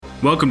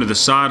Welcome to the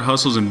Side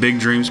Hustles and Big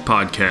Dreams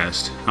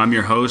podcast. I'm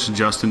your host,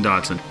 Justin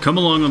Dotson. Come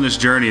along on this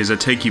journey as I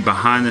take you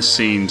behind the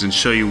scenes and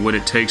show you what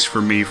it takes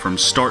for me from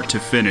start to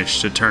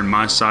finish to turn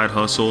my side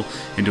hustle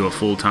into a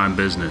full-time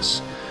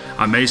business.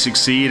 I may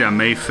succeed, I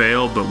may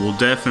fail, but we'll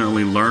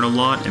definitely learn a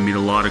lot and meet a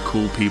lot of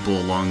cool people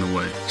along the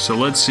way. So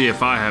let's see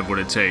if I have what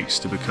it takes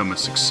to become a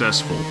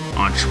successful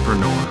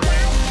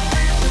entrepreneur.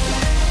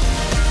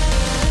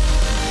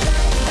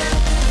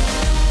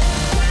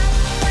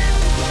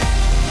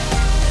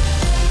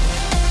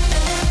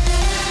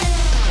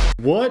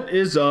 What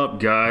is up,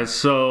 guys?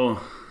 So,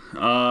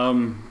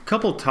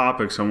 couple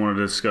topics I wanted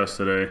to discuss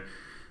today.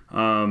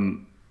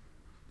 I've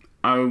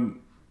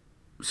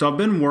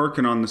been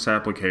working on this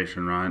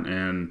application, right?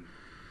 And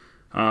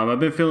I've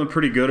been feeling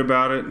pretty good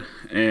about it.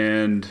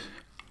 And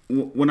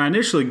when I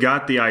initially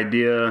got the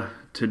idea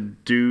to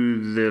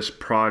do this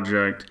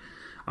project,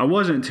 I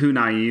wasn't too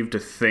naive to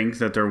think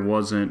that there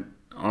wasn't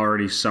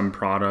already some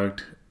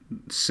product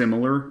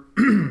similar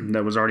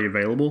that was already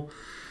available.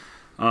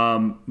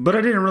 But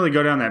I didn't really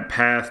go down that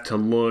path to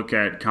look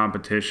at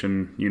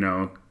competition. You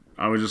know,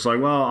 I was just like,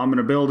 well, I'm going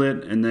to build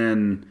it and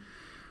then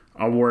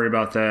I'll worry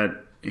about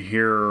that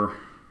here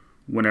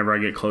whenever I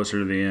get closer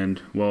to the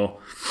end.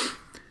 Well,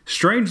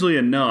 strangely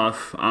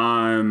enough,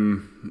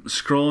 I'm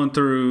scrolling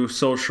through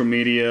social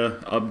media,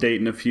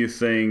 updating a few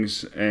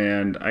things,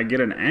 and I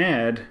get an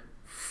ad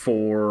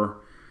for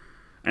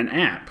an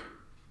app.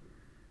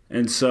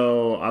 And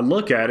so I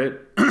look at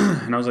it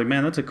and I was like,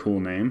 man, that's a cool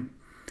name.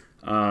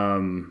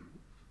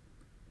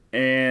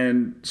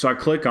 And so I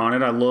click on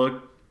it, I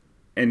look,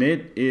 and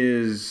it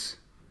is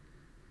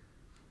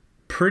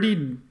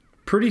pretty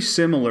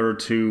similar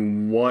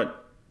to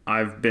what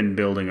I've been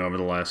building over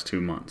the last 2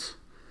 months.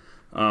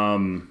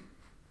 And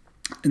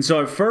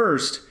so at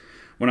first,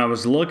 when I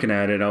was looking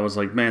at it, I was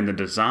like, man, the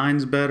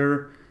design's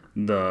better,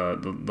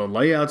 the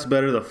layout's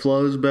better, the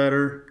flow's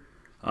better.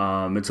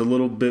 It's a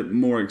little bit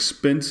more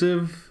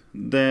expensive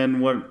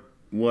than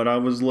what I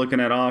was looking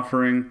at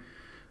offering.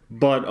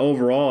 But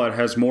overall, it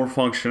has more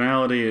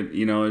functionality.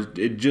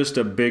 It's just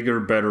a bigger,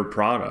 better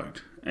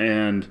product.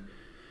 And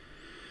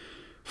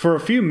for a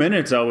few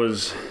minutes,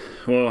 that's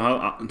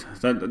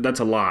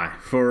a lie.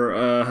 For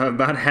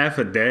about half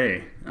a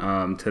day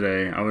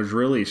today, I was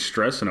really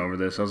stressing over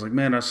this. I was like,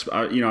 man,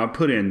 I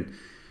put in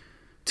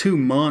 2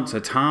 months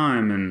of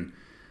time, and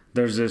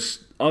there's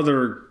this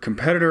other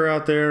competitor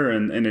out there,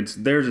 and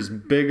theirs is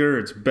bigger,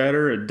 it's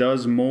better, it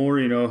does more.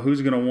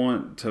 Who's going to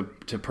want to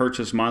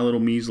purchase my little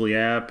measly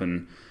app,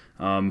 and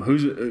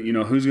who's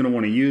going to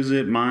want to use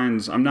it?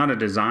 I'm not a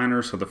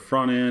designer, so the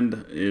front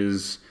end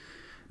is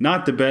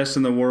not the best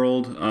in the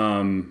world,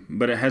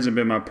 but it hasn't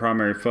been my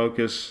primary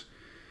focus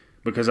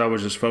because I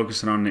was just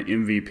focusing on the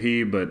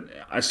MVP. But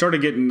I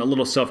started getting a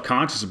little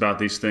self-conscious about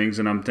these things,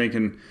 and I'm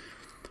thinking,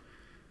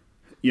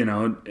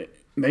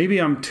 maybe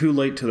I'm too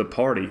late to the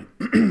party.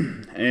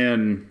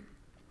 And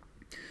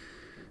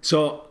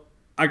so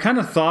I kind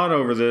of thought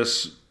over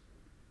this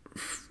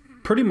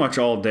pretty much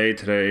all day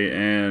today,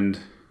 and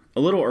a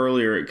little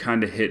earlier, it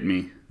kind of hit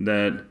me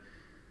that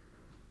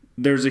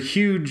there's a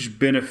huge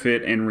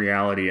benefit and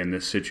reality in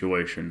this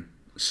situation.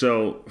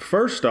 So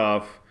first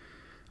off,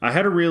 I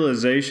had a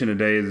realization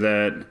today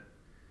that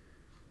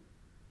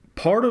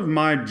part of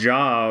my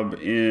job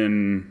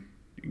in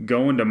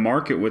going to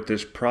market with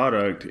this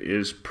product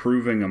is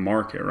proving a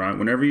market, right?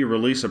 Whenever you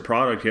release a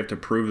product, you have to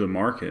prove the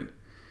market.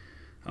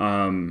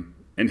 And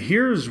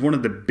here's one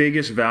of the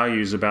biggest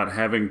values about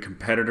having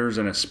competitors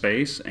in a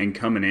space and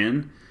coming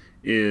in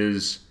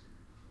is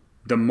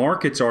the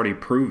market's already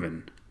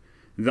proven.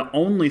 The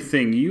only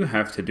thing you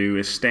have to do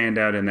is stand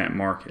out in that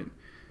market.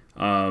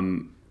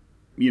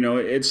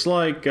 It's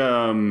like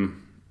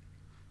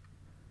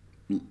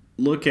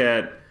look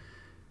at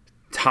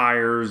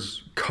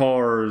tires,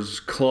 cars,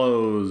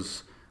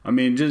 clothes. I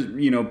mean, just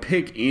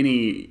pick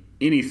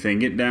anything.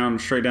 Get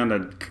straight down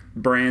to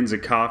brands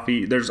of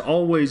coffee. There's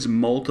always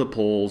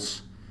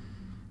multiples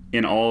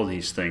in all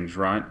these things,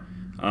 right?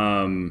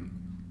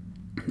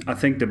 I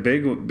think the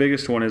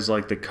biggest one is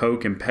like the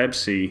Coke and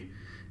Pepsi,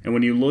 and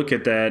when you look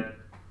at that,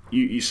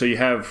 you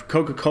have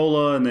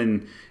Coca-Cola, and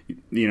then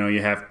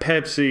you have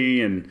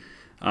Pepsi, and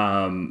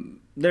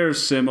they're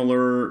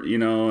similar,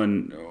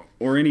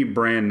 or any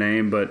brand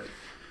name, but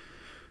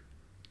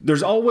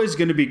there's always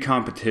going to be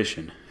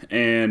competition.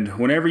 And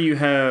whenever you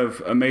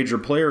have a major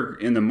player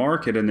in the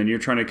market, and then you're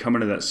trying to come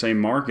into that same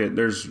market,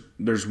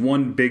 there's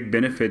one big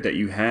benefit that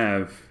you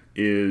have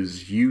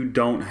is you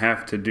don't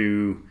have to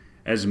do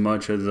as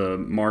much of the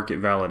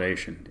market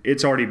validation.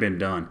 It's already been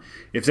done.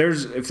 If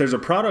there's a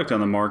product on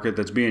the market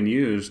that's being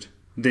used,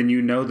 then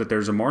you know that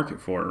there's a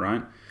market for it,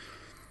 right?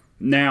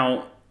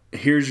 Now,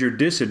 here's your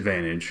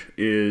disadvantage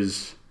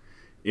is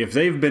if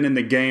they've been in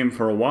the game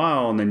for a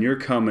while and then you're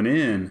coming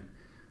in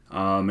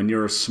and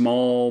you're a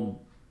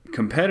small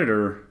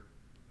competitor,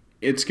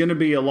 it's going to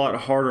be a lot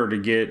harder to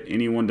get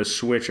anyone to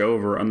switch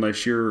over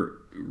unless you're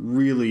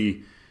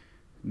really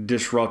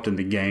disrupting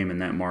the game in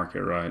that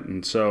market, right?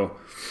 And so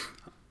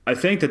I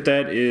think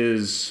that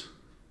is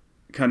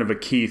kind of a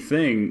key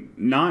thing,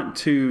 not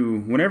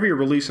to, whenever you're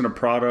releasing a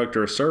product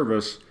or a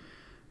service,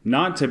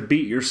 not to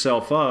beat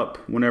yourself up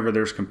whenever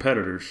there's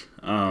competitors.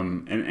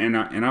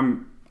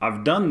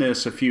 I've done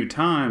this a few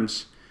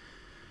times.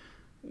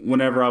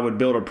 Whenever I would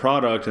build a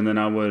product and then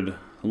I would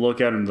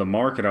look out into the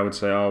market, I would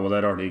say, oh, well,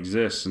 that already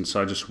exists. And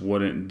so I just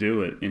wouldn't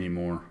do it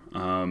anymore.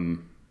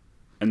 And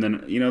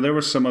then, there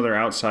was some other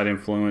outside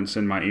influence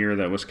in my ear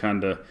that was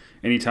kind of,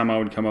 anytime I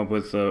would come up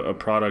with a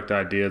product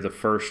idea,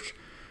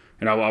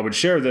 and I would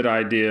share that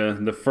idea,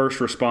 the first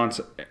response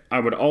I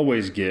would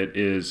always get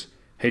is,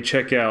 hey,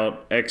 check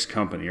out X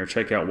company or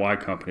check out Y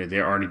company.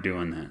 They're already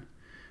doing that,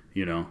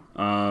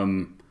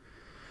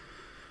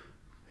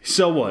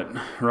 So what,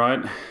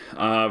 right?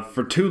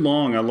 For too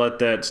long, I let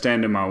that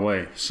stand in my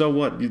way. So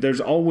what?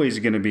 There's always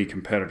going to be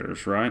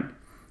competitors, right?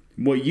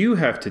 What you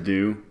have to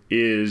do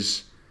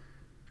is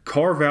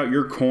carve out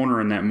your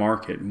corner in that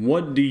market.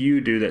 What do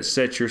you do that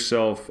sets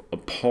yourself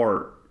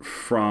apart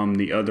from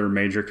the other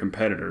major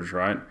competitors,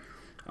 right?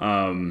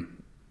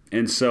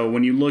 And so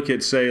when you look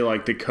at, say,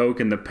 like the Coke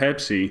and the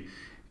Pepsi,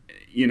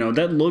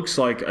 that looks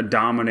like a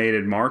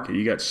dominated market.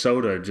 You got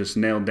soda just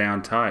nailed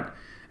down tight.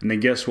 And then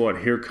guess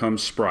what? Here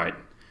comes Sprite.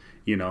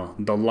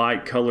 The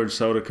light colored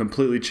soda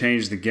completely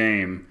changed the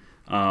game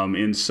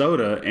in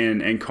soda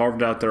and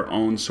carved out their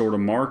own sort of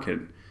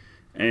market.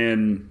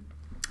 And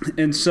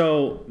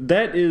so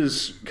that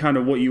is kind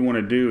of what you want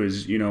to do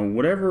is,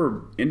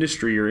 whatever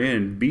industry you're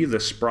in, be the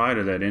Sprite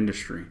of that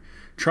industry.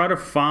 Try to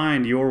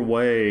find your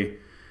way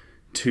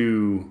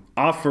to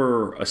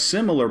offer a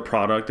similar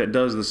product that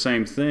does the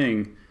same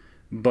thing,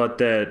 but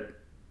that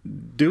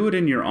do it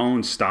in your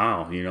own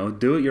style,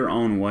 do it your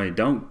own way.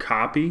 Don't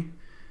copy.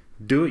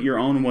 Do it your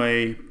own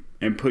way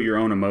and put your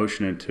own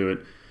emotion into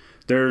it.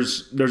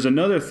 There's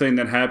another thing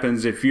that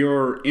happens if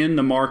you're in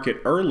the market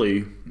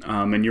early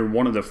and you're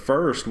one of the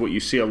first. What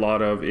you see a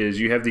lot of is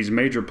you have these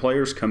major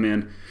players come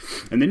in,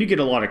 and then you get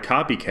a lot of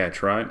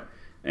copycats, right?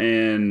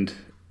 And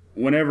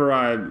whenever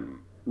I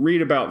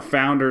read about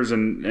founders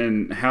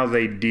and how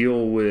they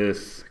deal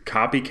with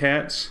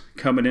copycats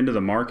coming into the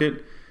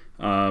market,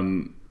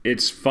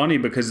 it's funny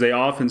because they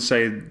often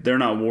say they're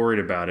not worried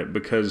about it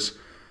because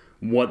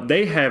what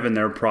they have in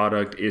their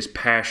product is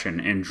passion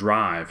and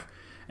drive,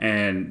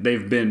 and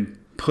they've been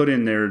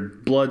putting their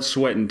blood,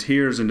 sweat, and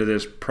tears into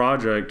this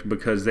project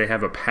because they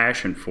have a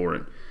passion for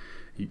it.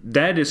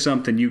 That is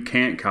something you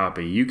can't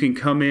copy. You can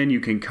come in,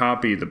 you can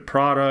copy the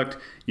product,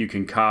 you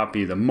can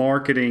copy the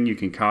marketing, you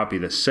can copy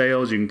the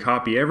sales, you can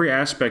copy every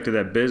aspect of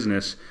that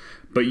business,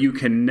 but you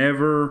can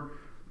never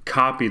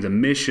copy the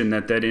mission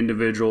that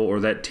individual or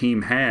that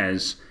team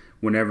has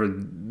whenever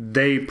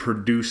they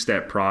produce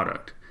that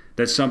product.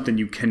 That's something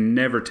you can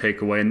never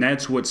take away, and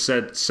that's what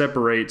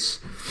separates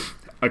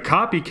a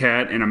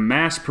copycat and a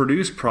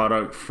mass-produced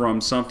product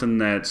from something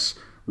that's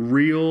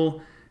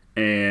real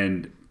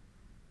and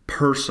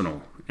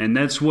personal. And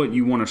that's what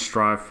you want to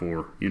strive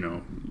for.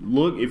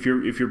 Look, if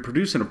you're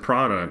producing a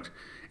product,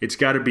 it's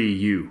got to be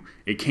you.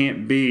 It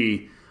can't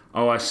be,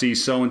 oh, I see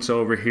so and so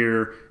over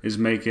here is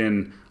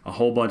making a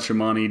whole bunch of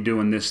money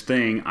doing this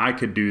thing. I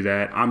could do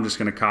that. I'm just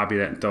going to copy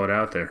that and throw it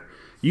out there.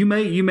 You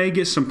may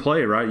get some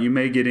play, right? You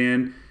may get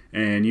in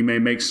and you may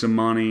make some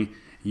money.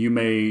 You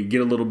may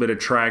get a little bit of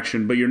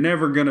traction, but you're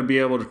never going to be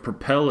able to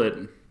propel it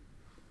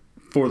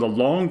for the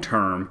long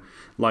term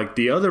like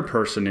the other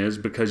person is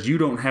because you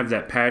don't have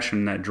that passion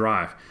and that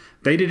drive.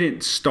 They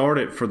didn't start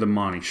it for the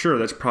money. Sure,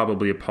 that's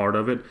probably a part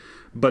of it,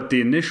 but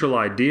the initial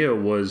idea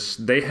was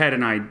they had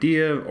an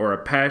idea or a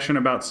passion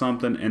about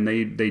something and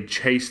they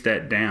chase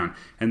that down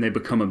and they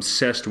become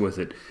obsessed with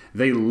it.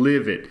 They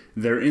live it.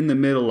 They're in the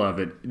middle of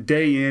it.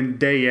 Day in,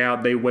 day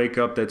out, they wake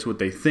up. That's what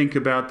they think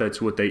about.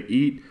 That's what they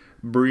eat,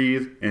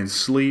 breathe, and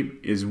sleep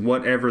is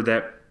whatever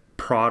that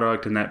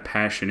product and that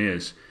passion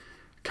is.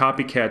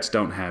 Copycats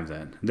don't have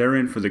that. They're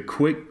in for the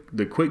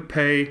quick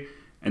pay,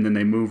 and then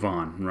they move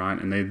on, right?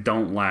 And they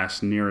don't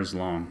last near as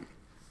long.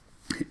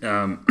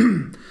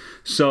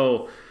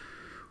 So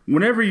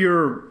whenever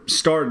you're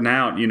starting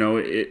out,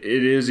 it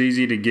is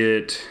easy to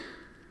get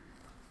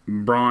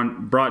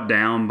brought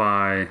down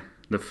by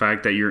the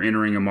fact that you're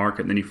entering a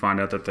market and then you find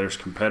out that there's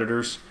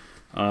competitors.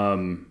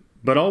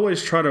 But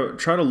always try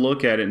to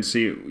look at it and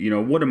see,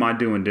 what am I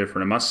doing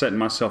different? Am I setting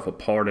myself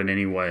apart in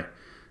any way?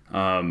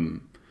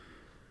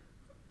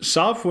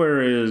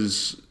 Software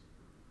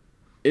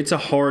it's a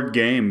hard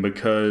game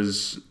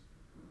because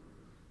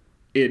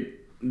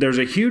there's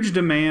a huge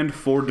demand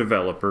for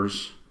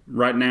developers.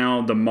 Right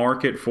now, the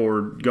market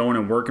for going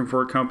and working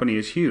for a company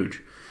is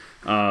huge.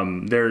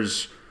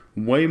 There's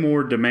way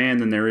more demand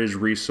than there is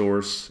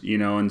resource,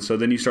 and so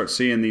then you start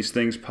seeing these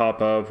things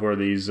pop up where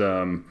these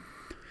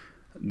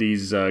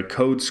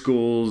code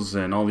schools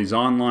and all these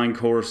online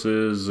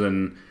courses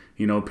and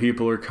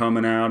people are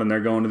coming out and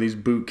they're going to these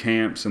boot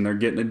camps and they're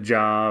getting a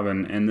job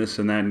and this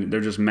and that, and they're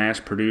just mass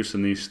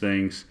producing these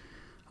things.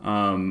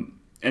 And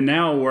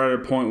now we're at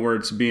a point where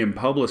it's being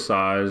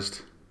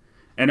publicized.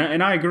 And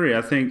I agree.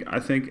 I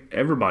think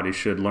everybody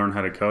should learn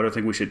how to code. I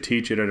think we should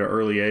teach it at an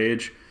early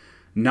age.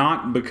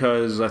 Not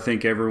because I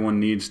think everyone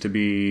needs to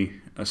be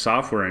a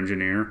software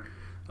engineer,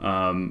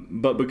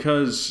 but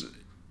because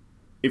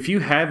if you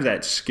have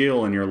that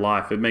skill in your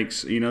life, it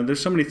makes,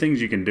 there's so many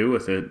things you can do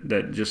with it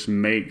that just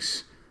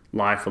makes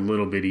life a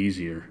little bit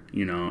easier,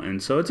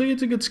 and so it's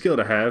a good skill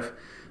to have.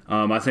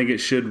 I think it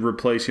should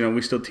replace,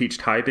 we still teach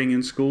typing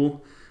in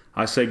school.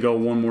 I say go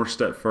one more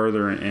step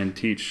further and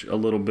teach a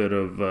little bit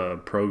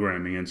of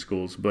programming in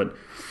schools, but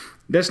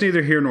that's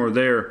neither here nor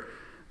there.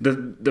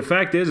 The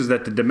fact is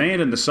that the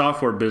demand in the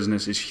software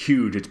business is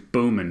huge. It's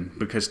booming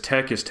because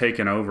tech is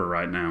taking over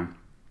right now.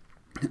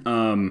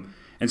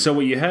 And so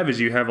what you have is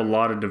you have a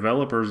lot of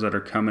developers that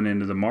are coming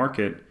into the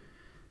market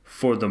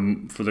for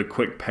the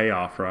quick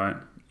payoff, right?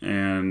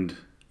 And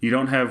you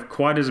don't have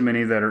quite as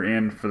many that are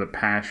in for the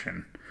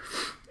passion.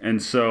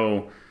 And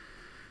so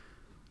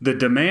the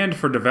demand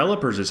for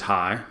developers is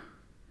high,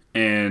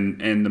 and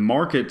the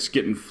market's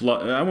getting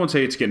flooded. I won't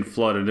say it's getting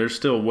flooded. There's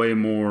still way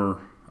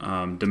more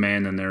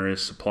demand than there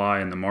is supply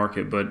in the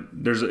market, but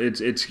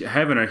it's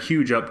having a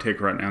huge uptick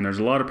right now. And there's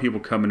a lot of people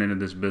coming into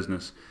this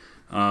business.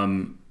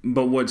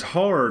 But what's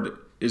hard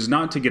is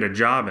not to get a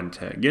job in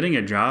tech. Getting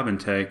a job in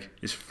tech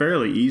is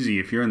fairly easy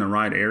if you're in the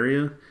right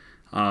area.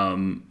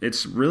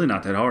 It's really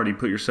not that hard. You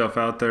put yourself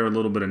out there, a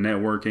little bit of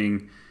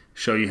networking,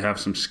 show you have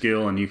some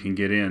skill, and you can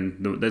get in.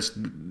 That's,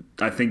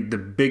 I think, the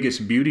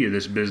biggest beauty of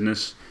this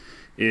business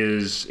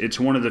is it's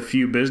one of the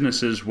few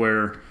businesses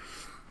where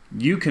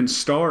you can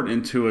start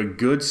into a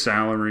good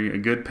salary, a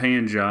good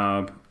paying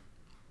job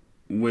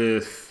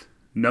with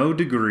no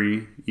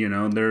degree.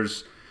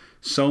 There's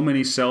so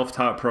many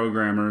self-taught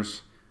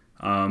programmers.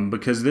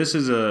 Because this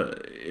is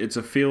it's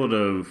a field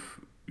of,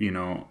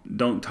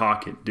 don't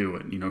talk it, do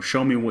it.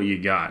 Show me what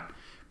you got.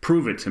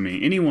 Prove it to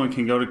me. Anyone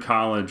can go to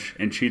college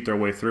and cheat their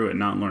way through it and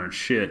not learn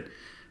shit.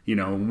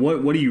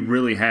 What do you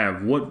really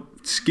have?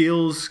 What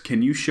skills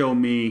can you show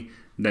me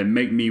that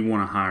make me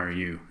want to hire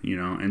you?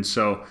 And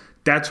so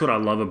that's what I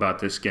love about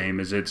this game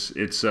is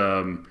it's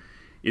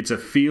a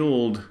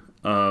field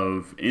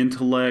of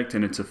intellect,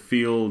 and it's a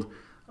field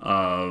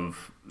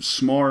of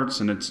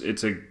smarts, and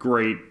it's a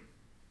great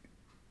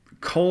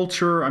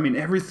culture. I mean,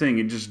 everything,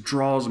 it just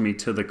draws me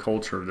to the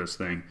culture of this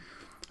thing.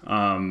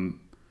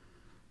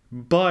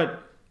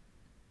 But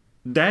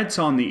that's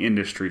on the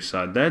industry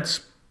side.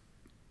 That's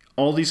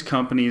all these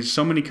companies.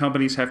 So many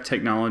companies have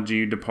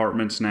technology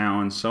departments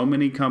now, and so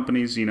many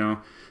companies,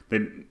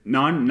 that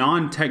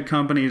non-tech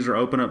companies are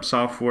open up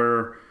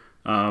software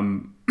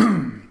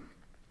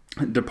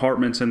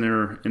departments in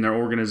their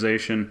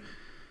organization,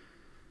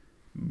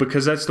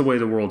 because that's the way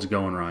the world's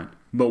going, right?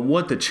 But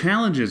what the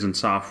challenge is in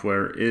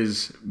software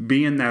is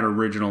being that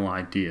original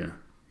idea.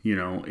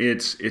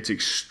 It's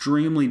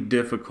extremely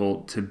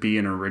difficult to be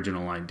an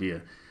original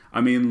idea.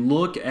 I mean,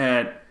 look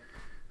at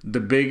the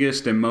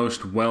biggest and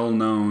most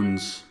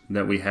well-knowns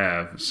that we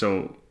have.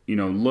 So,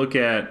 look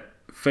at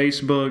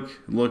Facebook,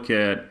 look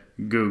at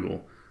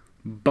Google.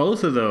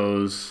 Both of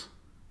those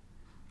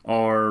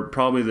are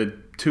probably the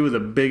two of the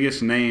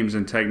biggest names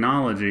in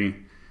technology.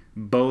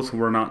 Both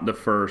were not the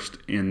first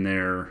in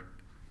their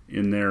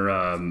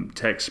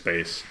tech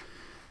space.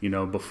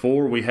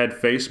 Before we had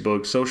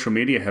Facebook, social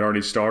media had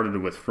already started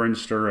with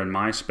Friendster and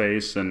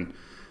MySpace, and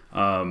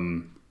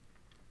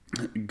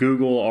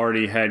Google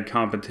already had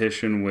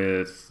competition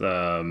with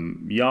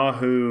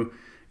Yahoo.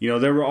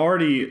 There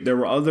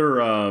were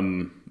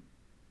other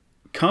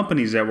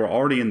companies that were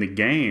already in the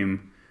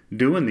game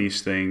doing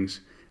these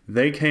things.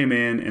 They came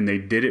in and they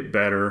did it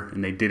better,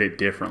 and they did it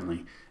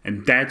differently,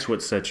 and that's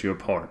what sets you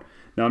apart.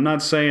 Now, I'm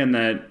not saying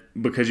that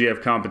because you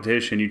have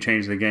competition, you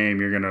change the game,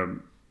 you're going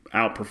to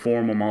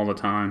outperform them all the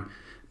time.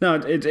 No,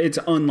 it's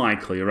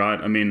unlikely, right?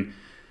 I mean,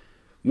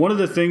 one of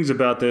the things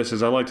about this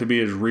is I like to be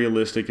as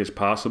realistic as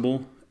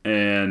possible,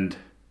 and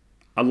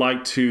I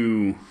like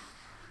to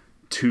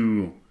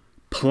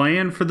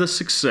plan for the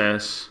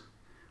success,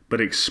 but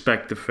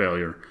expect the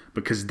failure,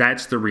 because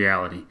that's the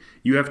reality.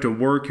 You have to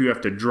work, you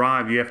have to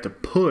drive, you have to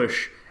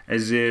push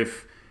as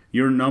if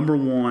you're number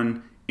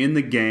one in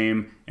the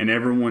game and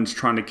everyone's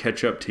trying to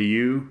catch up to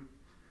you.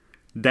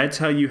 That's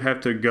how you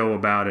have to go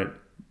about it.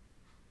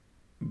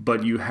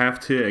 But you have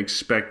to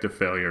expect a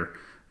failure,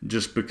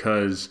 just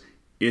because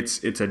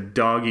it's a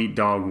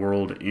dog-eat-dog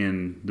world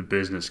in the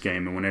business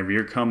game. And whenever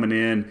you're coming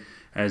in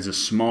as a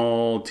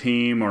small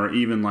team, or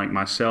even like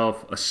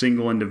myself, a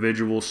single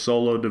individual,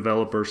 solo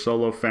developer,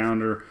 solo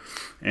founder,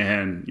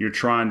 and you're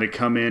trying to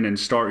come in and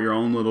start your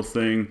own little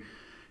thing,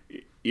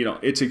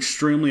 it's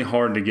extremely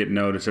hard to get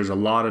noticed. There's a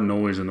lot of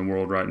noise in the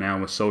world right now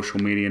with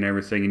social media and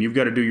everything, and you've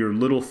got to do your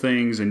little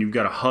things, and you've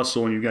got to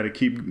hustle, and you've got to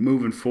keep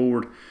moving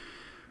forward.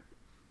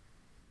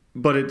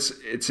 But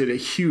it's a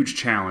huge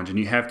challenge, and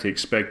you have to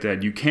expect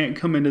that. You can't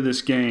come into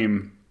this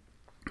game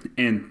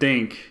and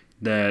think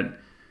that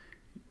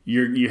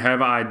you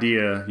have an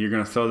idea, you're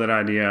going to throw that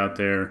idea out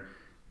there,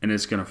 and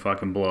it's going to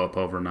fucking blow up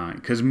overnight.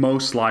 Because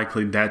most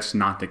likely that's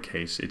not the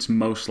case. It's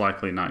most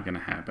likely not going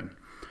to happen.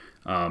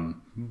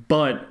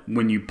 But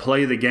when you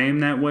play the game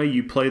that way,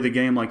 you play the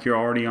game like you're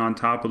already on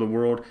top of the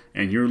world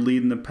and you're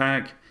leading the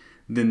pack,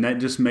 then that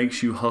just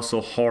makes you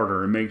hustle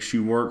harder. It makes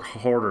you work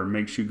harder. It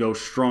makes you go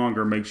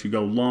stronger. It makes you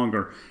go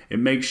longer. It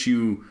makes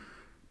you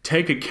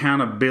take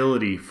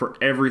accountability for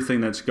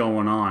everything that's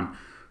going on.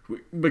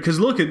 Because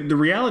the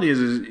reality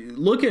is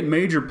look at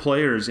major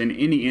players in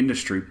any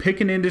industry. Pick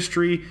an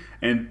industry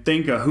and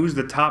think of who's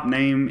the top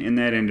name in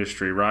that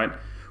industry, right?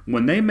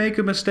 When they make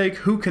a mistake,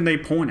 who can they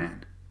point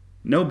at?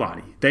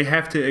 Nobody. They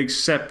have to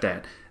accept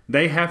that.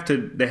 They have to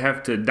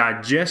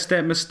digest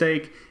that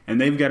mistake,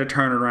 and they've got to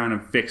turn it around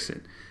and fix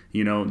it.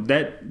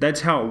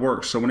 That's how it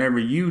works. So whenever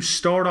you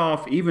start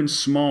off even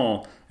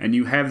small and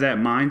you have that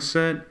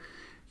mindset,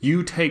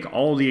 you take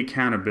all the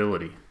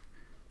accountability.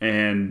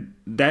 And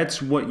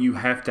that's what you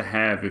have to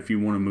have if you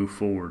want to move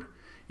forward.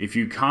 If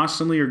you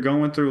constantly are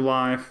going through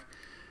life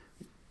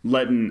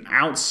letting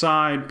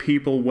outside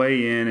people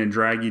weigh in and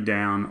drag you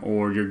down,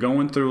 or you're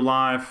going through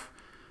life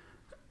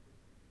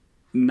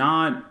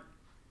not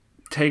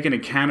taking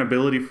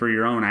accountability for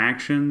your own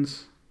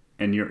actions,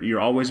 and you're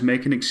always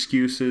making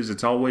excuses,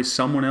 it's always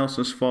someone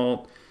else's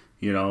fault,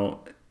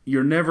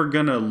 you're never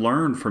going to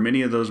learn from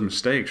any of those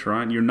mistakes,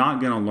 right? You're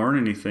not going to learn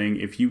anything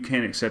if you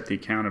can't accept the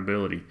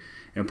accountability.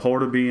 And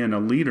part of being a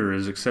leader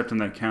is accepting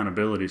that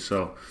accountability.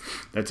 So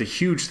that's a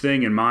huge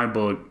thing in my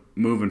book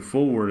moving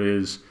forward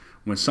is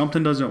when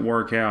something doesn't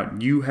work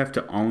out, you have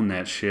to own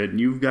that shit and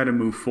you've got to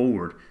move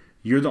forward.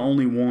 You're the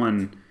only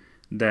one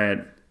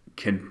that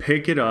can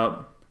pick it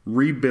up,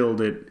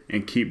 rebuild it,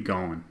 and keep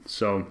going.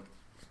 So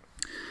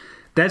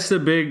that's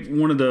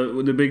one of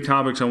the big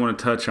topics I want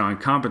to touch on,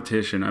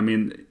 competition. I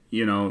mean,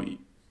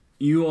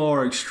 you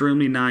are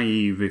extremely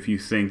naive if you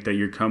think that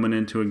you're coming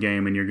into a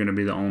game and you're going to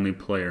be the only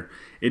player.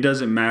 It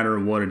doesn't matter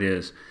what it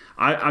is.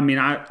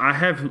 I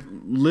have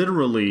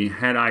literally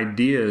had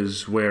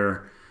ideas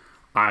where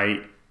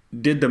I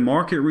did the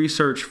market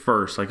research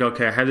first. Like,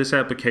 okay, I have this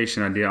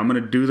application idea. I'm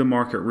going to do the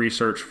market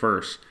research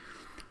first.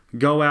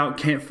 Go out,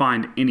 can't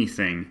find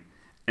anything.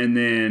 And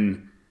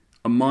then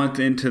a month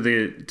into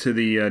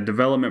the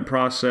development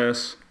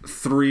process,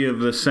 3 of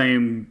the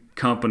same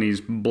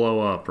companies blow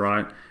up,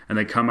 right? And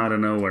they come out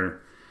of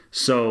nowhere.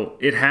 So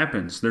it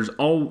happens. There's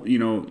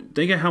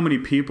think of how many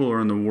people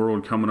are in the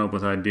world coming up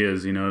with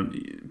ideas.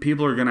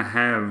 People are going to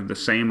have the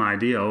same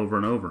idea over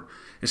and over.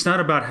 It's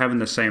not about having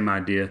the same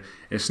idea.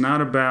 It's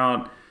not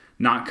about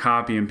not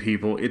copying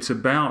people. It's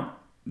about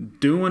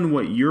doing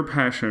what you're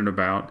passionate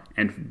about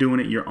and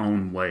doing it your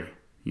own way.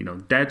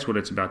 That's what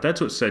it's about.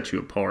 That's what sets you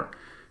apart.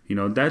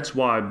 That's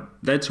why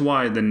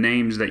the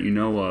names that you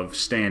know of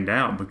stand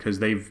out, because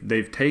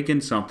they've taken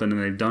something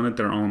and they've done it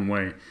their own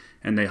way.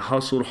 And they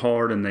hustled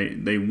hard and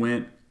they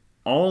went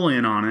all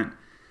in on it.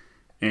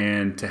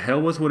 And to hell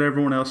with what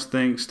everyone else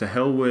thinks, to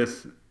hell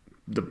with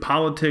the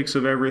politics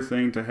of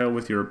everything, to hell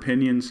with your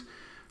opinions.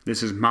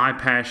 This is my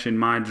passion,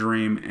 my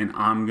dream, and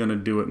I'm going to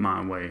do it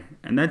my way.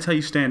 And that's how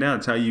you stand out.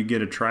 It's how you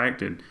get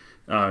attracted,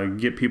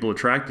 get people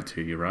attracted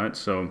to you, right?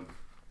 So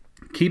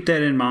keep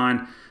that in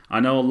mind.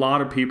 I know a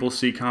lot of people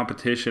see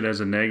competition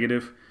as a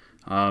negative.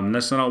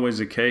 That's not always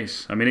the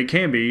case. I mean, it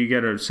can be. You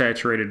get a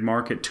saturated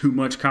market, too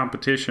much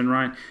competition,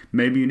 right?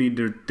 Maybe you need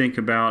to think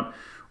about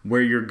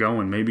where you're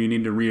going. Maybe you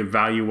need to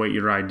reevaluate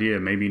your idea.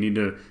 Maybe you need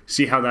to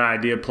see how that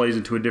idea plays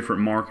into a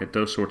different market,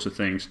 those sorts of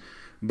things.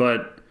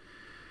 But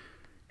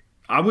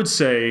I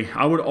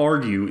would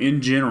argue,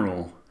 in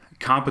general,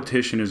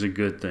 competition is a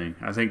good thing.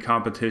 I think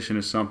competition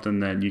is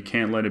something that you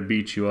can't let it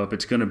beat you up.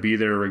 It's going to be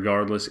there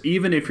regardless.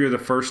 Even if you're the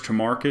first to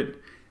market,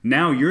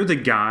 now you're the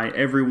guy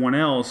everyone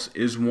else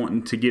is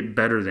wanting to get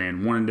better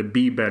than, wanting to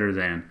be better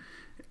than.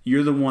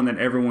 You're the one that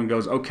everyone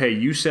goes, okay,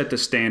 you set the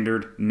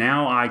standard.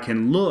 Now I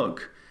can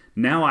look.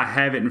 Now I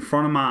have it in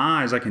front of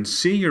my eyes. I can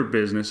see your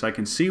business. I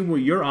can see what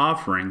you're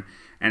offering.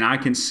 And I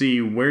can see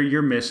where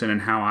you're missing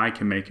and how I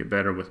can make it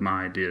better with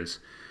my ideas.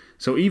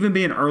 So even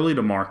being early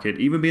to market,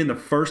 even being the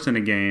first in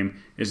a game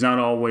is not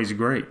always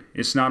great.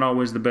 It's not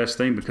always the best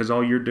thing, because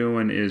all you're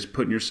doing is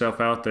putting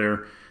yourself out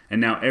there. And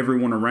now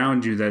everyone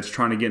around you that's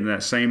trying to get into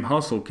that same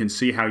hustle can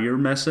see how you're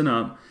messing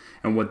up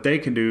and what they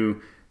can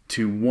do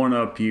to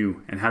one-up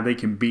you and how they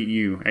can beat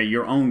you at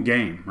your own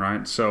game,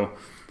 right? So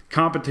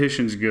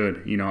competition's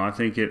good. I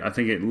think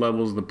it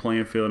levels the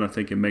playing field, and I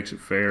think it makes it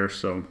fair.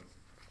 So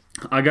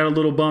I got a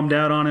little bummed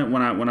out on it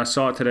when I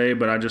saw it today,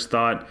 but I just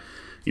thought,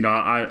 I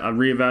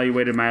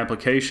reevaluated my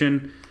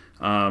application.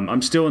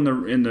 I'm still in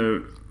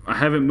the I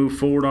haven't moved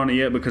forward on it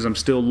yet, because I'm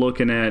still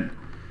looking at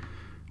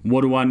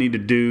what do I need to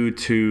do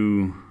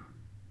to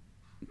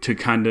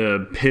kind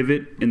of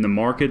pivot in the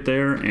market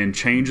there and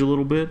change a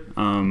little bit.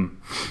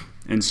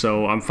 And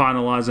so I'm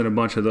finalizing a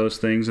bunch of those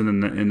things,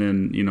 and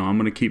then I'm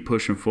going to keep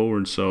pushing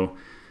forward. So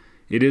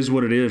it is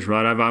what it is,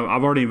 right? I've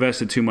already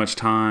invested too much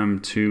time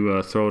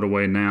to throw it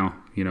away now.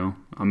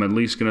 I'm at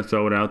least going to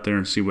throw it out there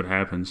and see what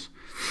happens.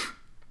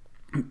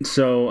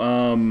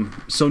 So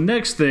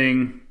next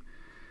thing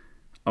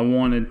I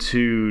wanted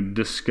to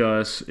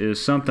discuss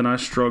is something I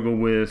struggle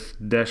with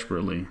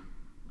desperately: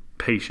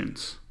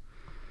 patience.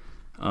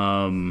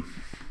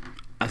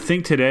 I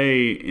think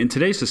in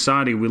today's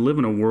society, we live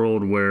in a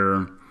world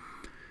where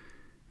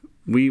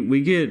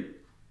we get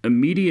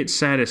immediate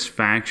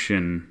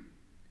satisfaction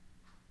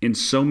in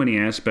so many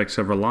aspects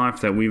of our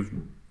life that we've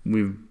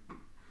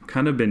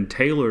kind of been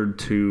tailored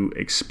to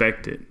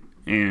expect it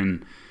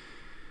and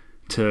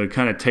to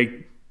kind of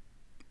take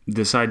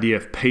this idea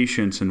of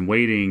patience and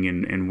waiting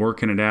and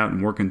working it out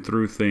and working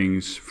through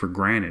things for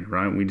granted,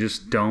 right? We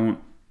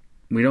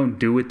don't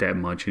do it that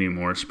much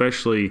anymore,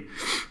 especially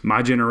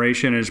my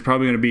generation. It's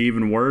probably going to be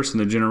even worse than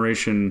the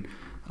generation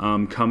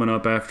coming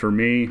up after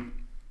me.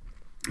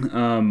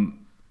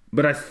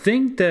 But I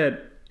think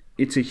that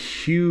it's a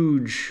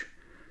huge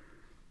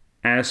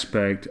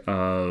aspect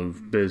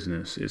of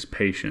business is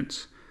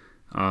patience.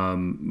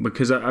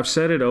 Because I've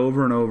said it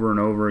over and over and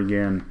over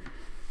again.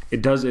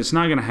 It's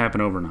not going to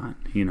happen overnight,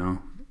 you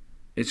know.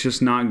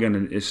 It's not going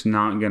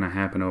to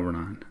happen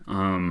overnight.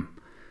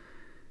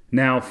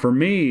 Now for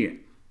me,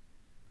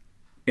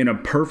 in a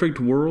perfect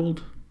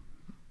world,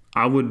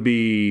 I would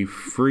be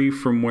free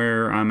from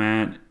where I'm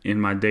at in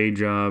my day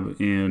job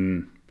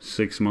in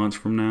 6 months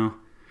from now.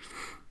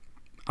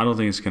 I don't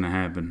think it's going to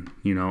happen.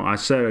 You know, I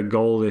set a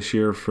goal this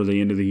year for the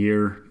end of the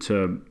year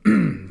to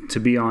to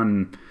be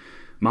on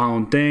my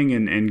own thing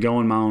and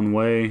going my own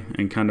way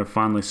and kind of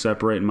finally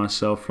separating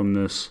myself from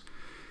this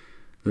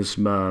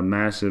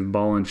massive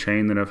ball and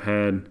chain that I've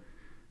had.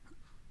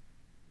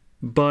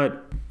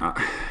 But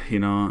you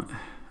know,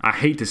 I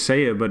hate to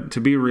say it, but to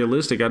be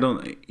realistic, I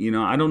don't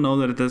know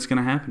that that's going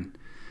to happen.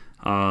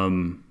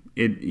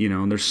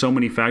 There's so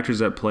many factors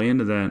that play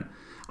into that.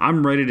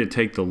 I'm ready to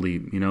take the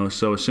leap, you know.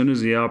 So as soon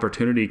as the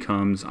opportunity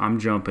comes, I'm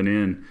jumping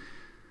in,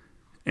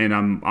 and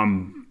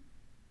I'm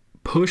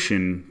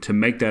pushing to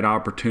make that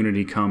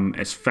opportunity come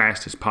as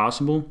fast as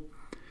possible.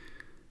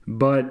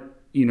 But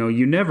you know,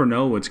 you never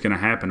know what's going to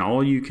happen.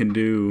 All you can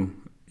do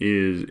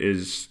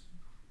is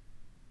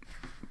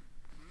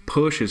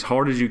push as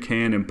hard as you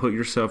can and put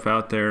yourself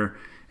out there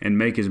and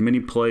make as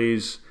many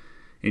plays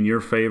in your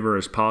favor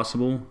as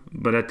possible.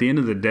 But at the end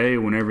of the day,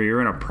 whenever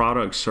you're in a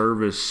product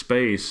service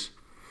space,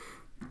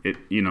 it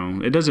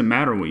doesn't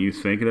matter what you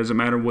think. It doesn't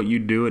matter what you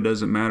do. It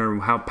doesn't matter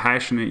how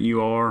passionate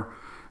you are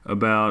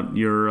about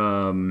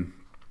your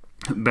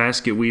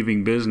basket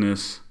weaving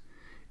business.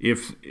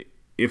 If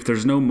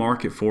there's no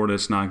market for it,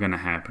 it's not going to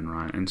happen,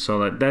 right? And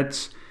so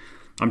that's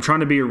I'm trying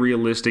to be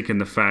realistic in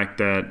the fact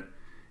that,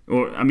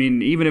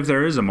 even if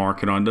there is a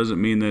market on, it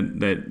doesn't mean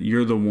that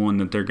you're the one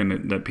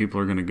that people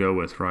are gonna go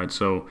with, right?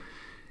 So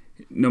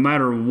no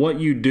matter what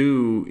you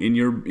do in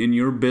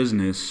your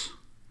business,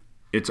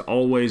 it's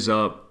always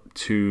up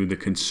to the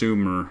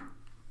consumer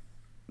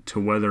to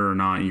whether or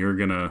not you're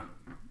gonna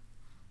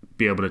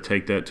be able to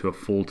take that to a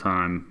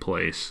full-time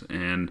place.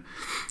 And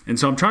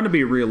so I'm trying to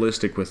be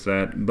realistic with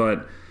that,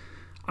 but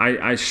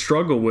I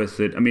struggle with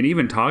it. I mean,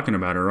 even talking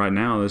about it right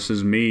now, this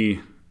is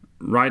me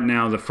right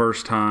now, the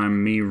first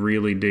time me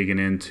really digging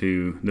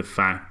into the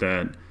fact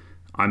that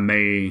I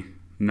may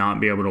not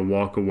be able to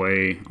walk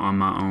away on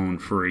my own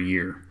for a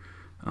year.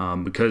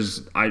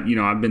 Because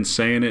I've been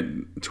saying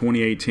it,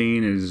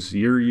 2018 is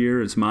your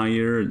year, it's my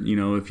year. You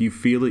know, if you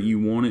feel it, you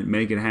want it,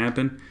 make it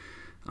happen.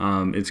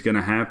 It's going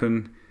to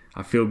happen.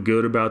 I feel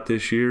good about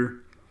this year.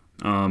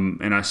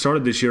 And I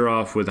started this year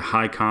off with a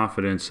high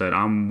confidence that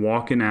I'm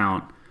walking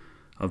out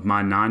of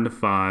my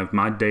 9-to-5,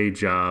 my day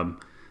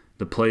job,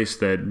 the place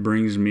that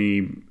brings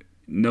me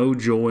no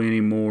joy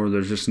anymore.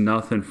 There's just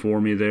nothing for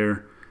me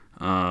there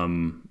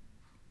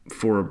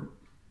for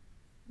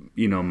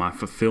my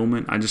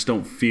fulfillment. I just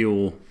don't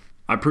feel.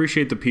 I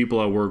appreciate the people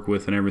I work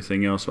with and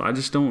everything else, but I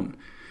just don't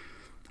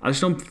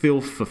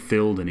feel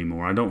fulfilled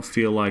anymore. I don't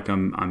feel like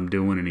I'm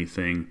doing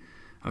anything.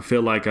 I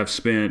feel like I've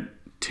spent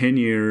 10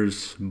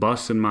 years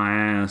busting my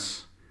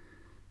ass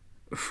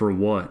for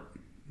what?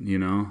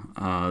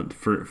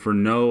 For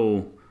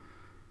no,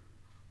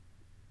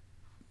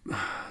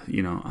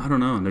 I don't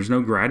know. There's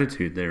no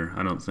gratitude there,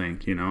 I don't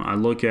think. I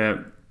look at,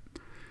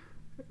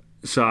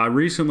 so I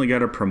recently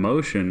got a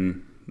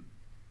promotion,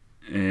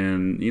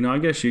 and, I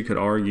guess you could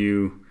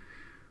argue,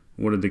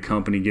 what did the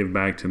company give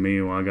back to me?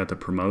 Well, I got the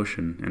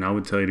promotion, and I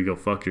would tell you to go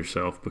fuck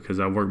yourself because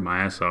I worked my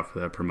ass off for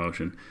that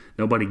promotion.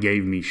 Nobody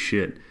gave me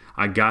shit.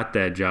 I got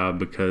that job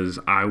because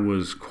I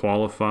was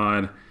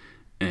qualified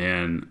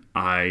and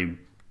I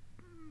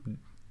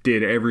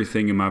did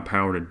everything in my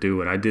power to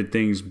do it. I did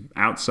things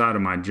outside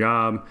of my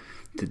job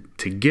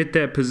to get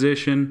that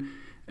position,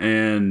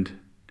 and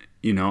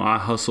I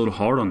hustled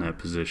hard on that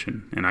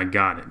position, and I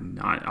got it.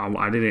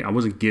 I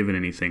wasn't given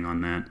anything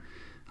on that,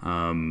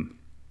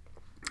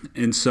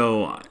 and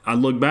so I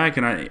look back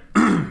and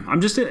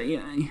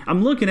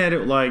I'm looking at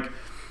it like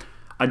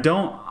I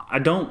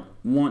don't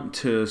want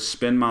to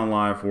spend my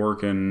life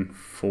working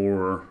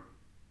for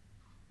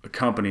a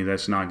company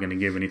that's not going to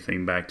give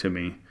anything back to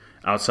me.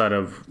 Outside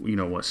of,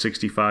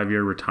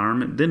 65-year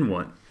retirement, then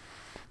what?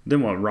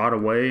 Rot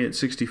away at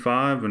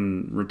 65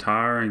 and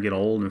retire and get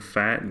old and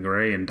fat and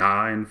gray and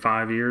die in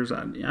 5 years?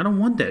 I don't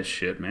want that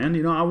shit,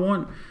 man. I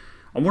want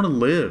to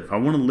live. I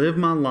want to live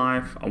my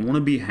life. I want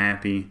to be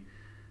happy,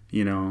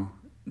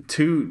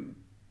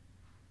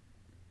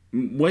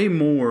 way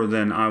more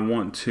than I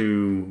want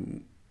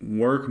to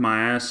work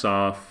my ass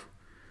off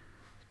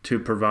to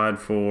provide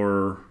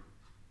for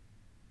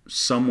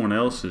someone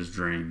else's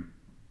dream.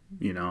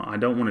 I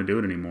don't want to do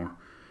it anymore.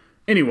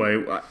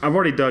 Anyway, I've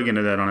already dug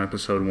into that on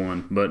episode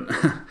 1, but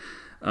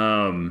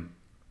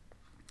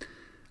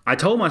I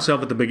told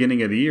myself at the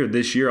beginning of the year,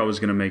 this year I was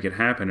going to make it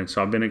happen. And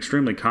so I've been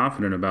extremely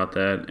confident about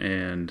that.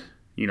 And,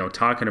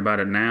 talking about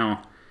it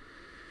now,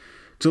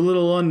 it's a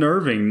little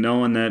unnerving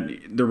knowing that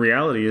the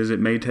reality is it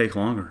may take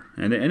longer.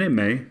 And it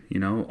may,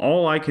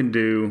 all I can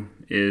do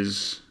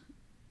is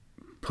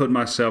put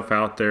myself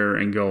out there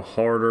and go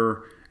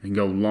harder and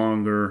go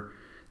longer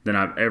than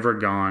I've ever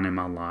gone in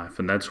my life.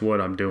 And that's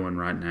what I'm doing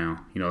right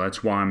now.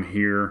 That's why I'm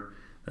here.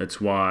 That's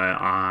why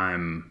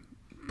I'm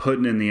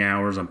putting in the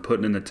hours, I'm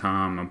putting in the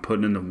time, I'm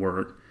putting in the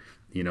work.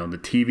 The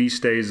TV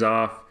stays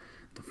off,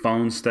 the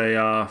phones stay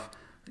off.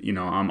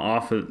 I'm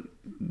off of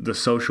the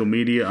social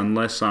media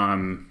unless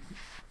I'm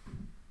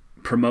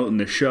promoting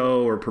the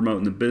show or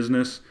promoting the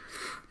business.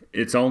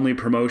 It's only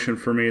promotion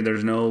for me.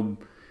 There's no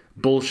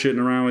bullshitting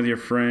around with your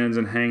friends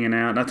and hanging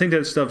out. And I think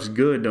that stuff's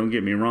good, don't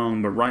get me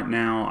wrong, but right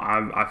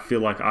now I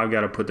feel like I've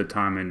got to put the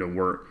time into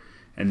work.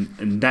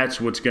 And that's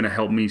what's going to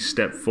help me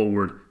step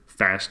forward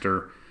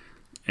faster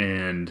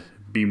and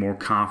be more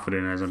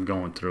confident as I'm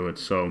going through it.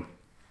 So,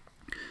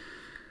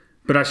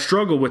 but I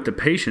struggle with the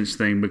patience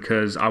thing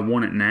because I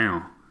want it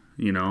now,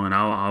 and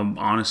I'll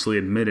honestly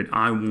admit it.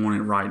 I want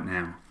it right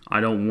now. I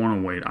don't want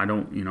to wait. I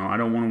don't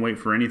want to wait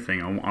for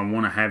anything. I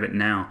want to have it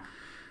now.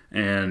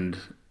 And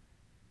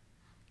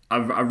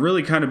I've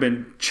really kind of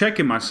been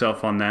checking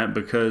myself on that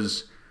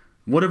because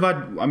what have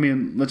I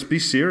mean, let's be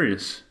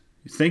serious.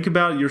 Think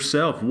about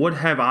yourself. What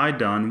have I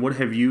done? What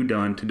have you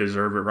done to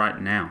deserve it right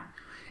now?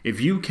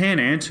 If you can't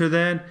answer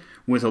that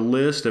with a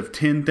list of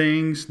 10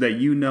 things that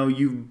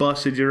you've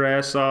busted your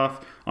ass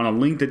off on a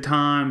length of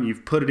time,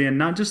 you've put it in,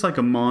 not just like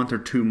a month or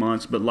 2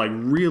 months, but like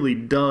really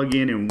dug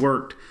in and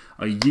worked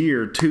a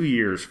year, 2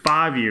 years,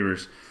 5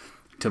 years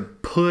to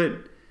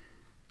put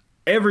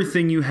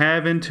everything you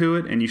have into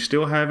it and you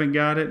still haven't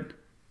got it,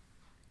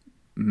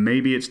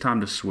 maybe it's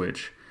time to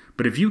switch.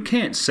 But if you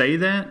can't say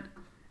that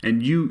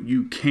and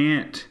you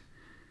can't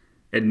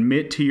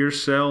admit to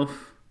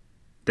yourself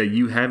that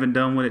you haven't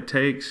done what it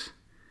takes,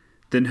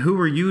 then who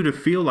are you to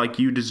feel like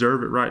you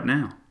deserve it right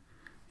now?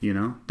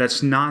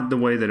 That's not the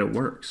way that it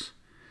works.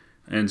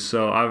 And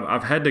so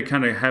I've had to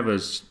kind of have a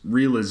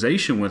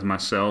realization with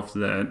myself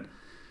that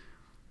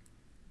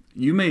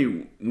you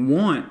may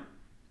want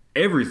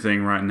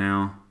everything right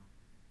now,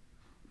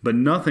 but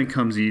nothing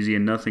comes easy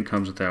and nothing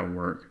comes without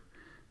work,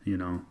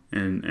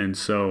 And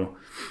so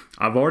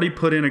I've already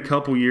put in a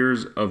couple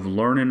years of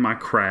learning my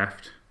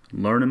craft,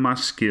 learning my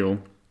skill,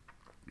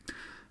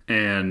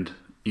 and,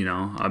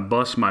 I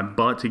bust my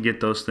butt to get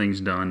those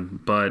things done,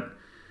 but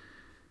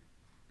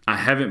I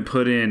haven't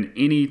put in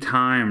any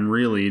time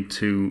really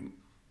to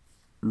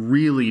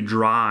really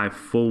drive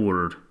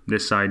forward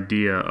this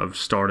idea of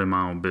starting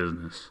my own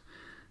business.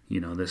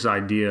 This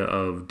idea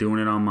of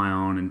doing it on my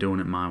own and doing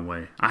it my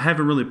way. I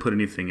haven't really put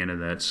anything into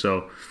that.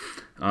 So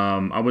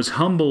I was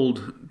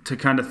humbled to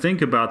kind of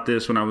think about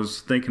this when I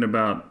was thinking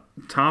about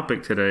the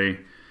topic today,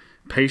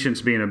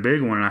 patience being a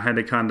big one. And I had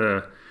to kind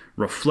of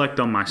reflect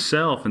on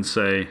myself and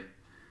say,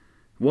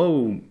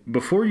 whoa,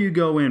 before you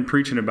go in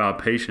preaching about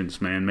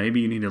patience, man, maybe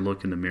you need to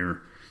look in the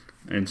mirror.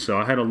 And so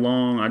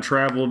I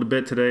traveled a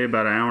bit today,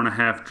 about an hour and a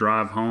half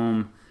drive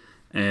home.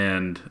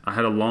 And I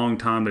had a long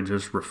time to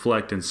just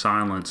reflect in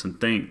silence and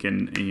think,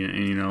 and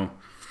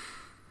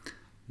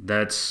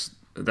that's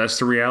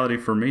the reality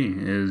for me.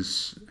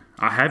 Is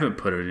I haven't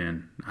put it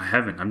in. I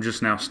haven't. I'm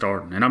just now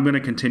starting, and I'm going to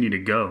continue to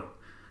go.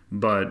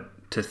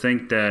 But to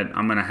think that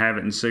I'm going to have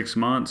it in 6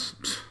 months,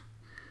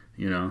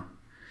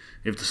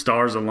 if the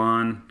stars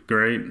align,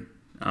 great.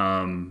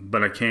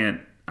 But I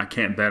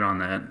can't bet on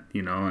that,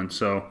 and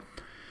so.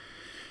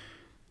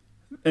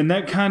 And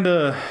that kind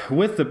of,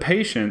 with the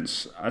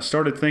patience, I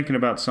started thinking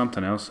about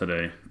something else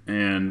today.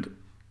 And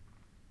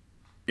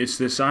it's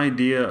this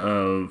idea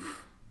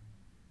of,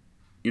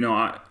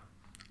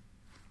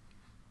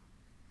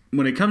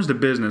 when it comes to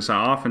business, I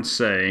often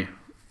say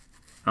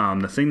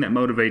the thing that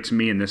motivates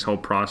me in this whole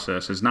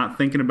process is not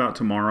thinking about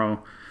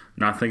tomorrow,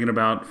 not thinking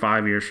about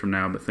 5 years from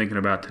now, but thinking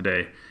about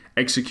today.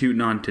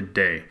 Executing on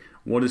today.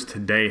 What does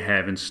today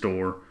have in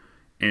store?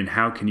 And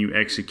how can you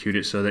execute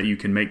it so that you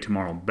can make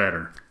tomorrow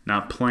better?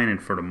 Not planning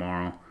for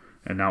tomorrow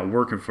and not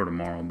working for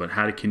tomorrow, but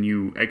how can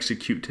you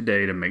execute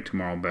today to make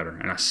tomorrow better?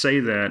 And I say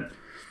that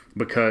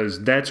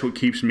because that's what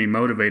keeps me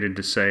motivated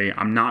to say,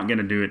 I'm not going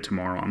to do it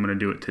tomorrow. I'm going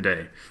to do it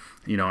today.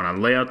 And I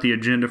lay out the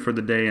agenda for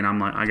the day and I'm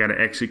like, I got to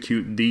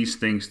execute these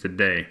things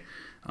today.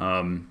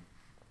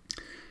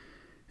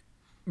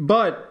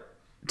 But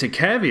to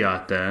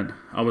caveat that,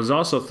 I was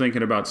also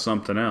thinking about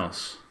something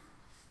else.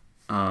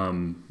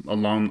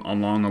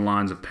 Along the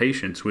lines of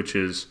patience, which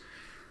is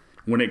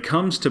when it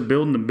comes to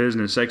building a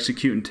business,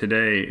 executing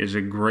today is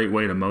a great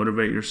way to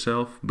motivate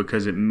yourself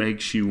because it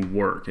makes you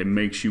work, it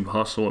makes you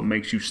hustle, it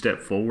makes you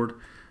step forward.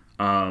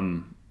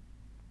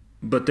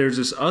 But there's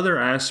this other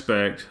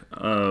aspect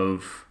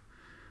of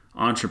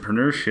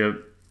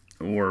entrepreneurship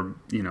or,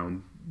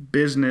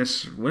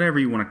 business, whatever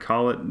you want to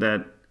call it,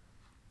 that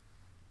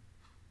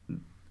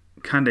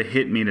kind of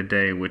hit me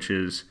today, which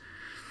is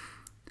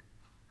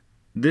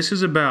this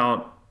is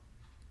about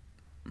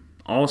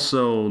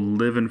also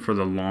living for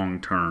the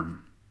long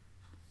term.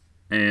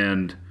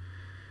 And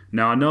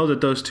now I know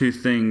that those two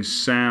things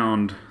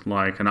sound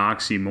like an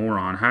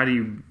oxymoron. How do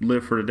you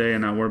live for today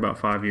and not worry about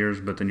 5 years,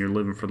 but then you're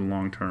living for the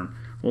long term?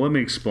 Well, let me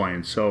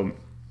explain. So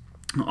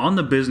on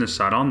the business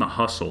side, on the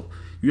hustle,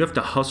 you have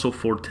to hustle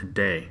for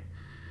today.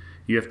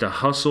 You have to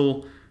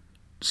hustle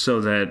so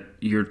that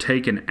you're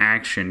taking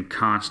action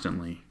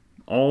constantly.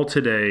 All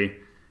today,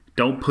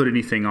 don't put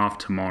anything off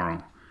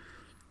tomorrow.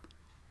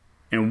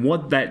 And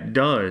what that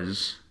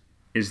does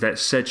is that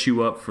sets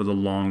you up for the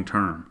long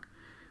term.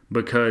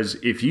 Because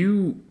if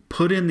you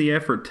put in the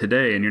effort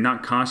today and you're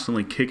not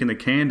constantly kicking the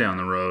can down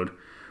the road,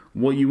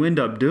 what you end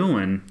up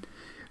doing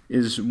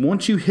is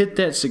once you hit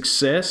that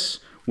success,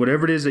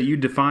 whatever it is that you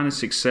define as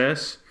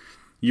success,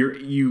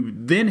 you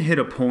then hit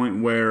a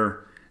point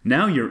where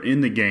now you're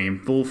in the game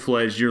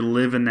full-fledged, you're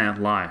living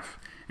that life.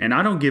 And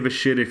I don't give a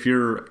shit if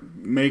you're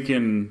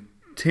making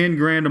 10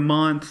 grand a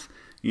month,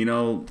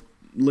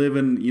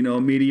 living,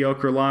 a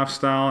mediocre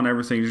lifestyle and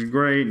everything's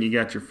great and you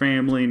got your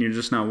family and you're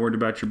just not worried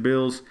about your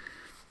bills.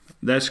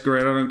 That's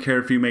great. I don't care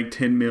if you make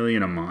 10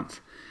 million a month.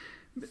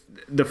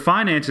 The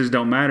finances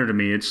don't matter to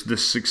me. It's the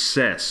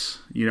success.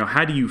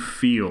 How do you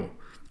feel?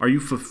 Are you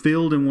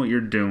fulfilled in what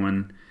you're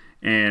doing?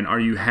 And are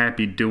you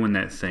happy doing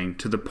that thing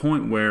to the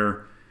point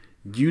where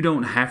you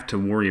don't have to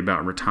worry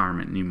about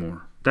retirement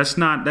anymore? That's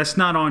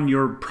not on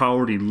your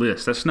priority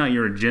list. That's not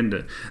your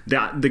agenda.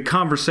 The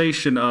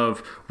conversation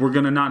of we're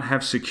going to not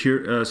have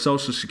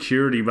Social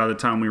Security by the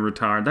time we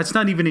retire, that's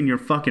not even in your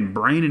fucking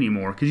brain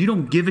anymore because you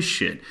don't give a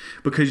shit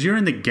because you're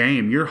in the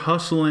game. You're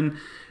hustling.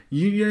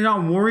 You're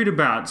not worried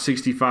about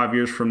 65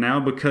 years from now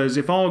because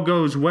if all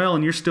goes well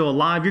and you're still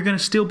alive, you're going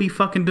to still be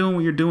fucking doing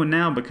what you're doing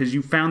now because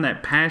you found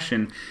that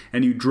passion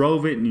and you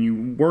drove it and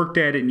you worked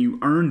at it and you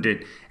earned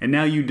it and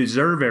now you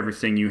deserve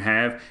everything you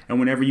have. And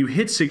whenever you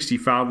hit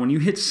 65, when you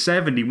hit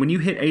 70, when you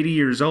hit 80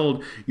 years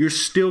old, you're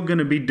still going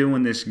to be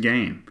doing this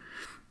game.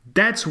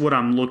 That's what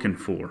I'm looking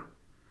for.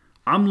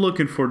 I'm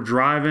looking for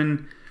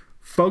driving,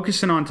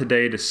 focusing on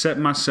today to set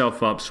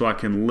myself up so I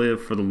can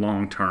live for the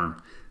long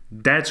term.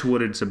 That's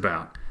what it's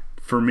about.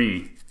 For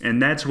me,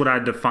 and that's what I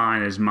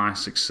define as my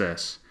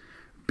success.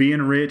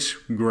 Being rich,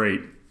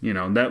 great,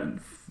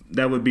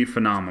 that would be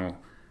phenomenal.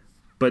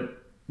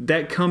 But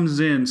that comes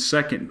in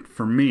second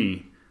for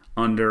me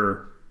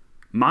under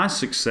my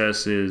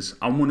success is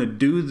I want to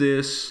do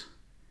this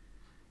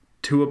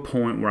to a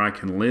point where I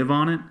can live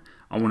on it.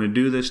 I want to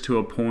do this to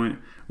a point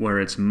where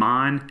it's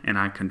mine and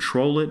I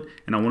control it.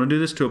 And I want to do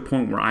this to a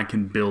point where I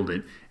can build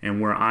it and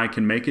where I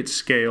can make it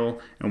scale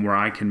and where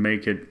I can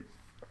make it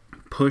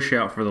push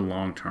out for the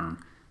long term.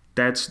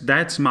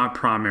 That's my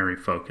primary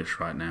focus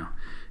right now,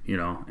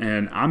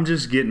 and I'm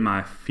just getting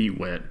my feet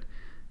wet.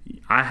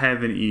 I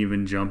haven't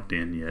even jumped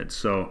in yet.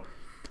 So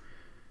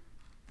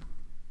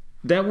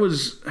that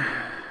was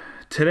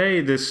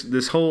today,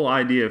 this whole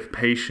idea of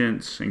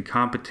patience and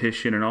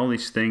competition and all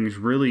these things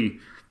really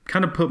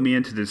kind of put me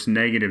into this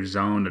negative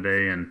zone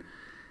today, and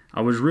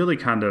I was really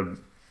kind of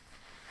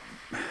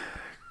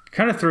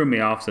threw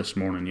me off this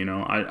morning.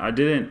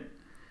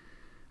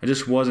 I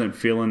just wasn't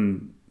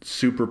feeling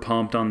super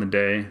pumped on the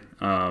day.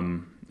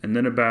 And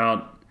then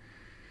about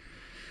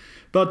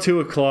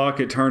 2 o'clock,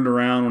 it turned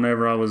around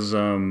whenever I was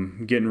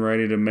getting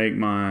ready to make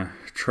my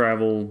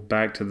travel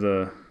back to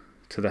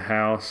the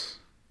house.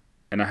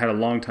 And I had a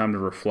long time to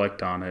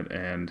reflect on it.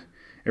 And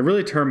it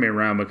really turned me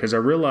around because I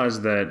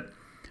realized that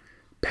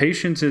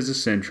patience is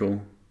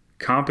essential.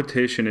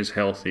 Competition is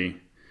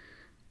healthy.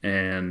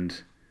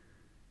 And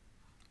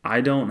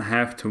I don't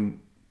have to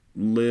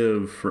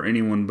live for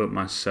anyone but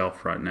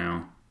myself right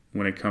now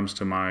when it comes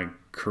to my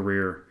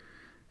career,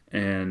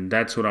 and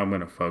that's what I'm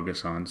going to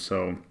focus on.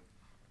 So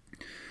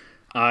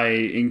I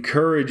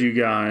encourage you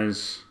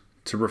guys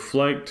to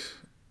reflect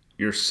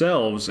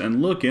yourselves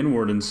and look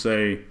inward and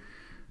say,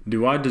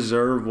 do I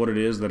deserve what it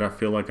is that I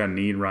feel like I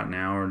need right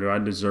now,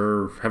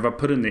 or have I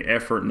put in the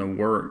effort and the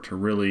work to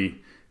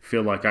really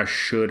feel like I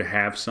should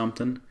have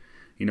something?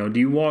 Do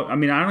you walk, I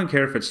don't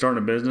care if it's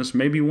starting a business,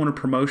 maybe you want a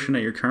promotion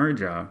at your current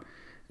job,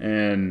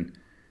 and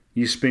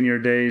you spend your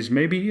days,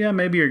 maybe you're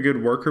a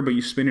good worker, but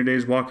you spend your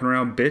days walking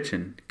around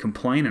bitching,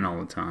 complaining all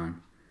the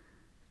time.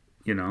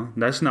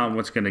 That's not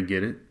what's going to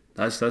get it.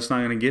 That's not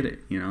going to get it.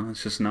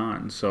 It's just not.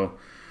 And so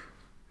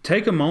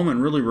take a moment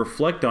and really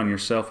reflect on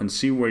yourself and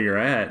see where you're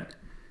at.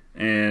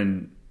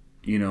 And,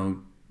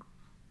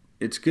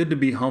 it's good to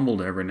be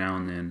humbled every now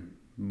and then,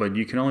 but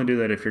you can only do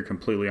that if you're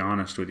completely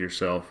honest with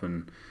yourself.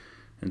 And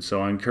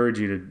so I encourage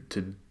you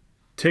to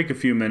take a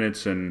few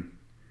minutes and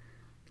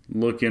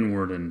look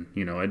inward and,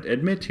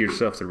 admit to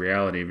yourself the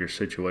reality of your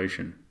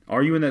situation.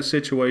 Are you in that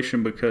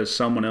situation because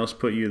someone else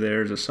put you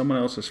there? Is it someone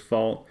else's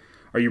fault?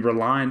 Are you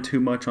relying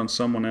too much on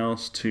someone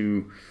else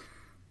to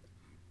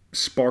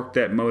spark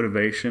that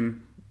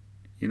motivation?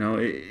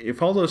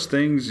 If all those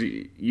things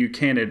you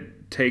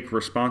can't take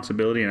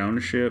responsibility and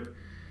ownership,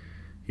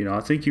 I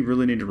think you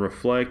really need to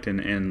reflect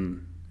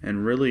and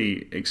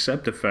really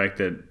accept the fact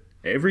that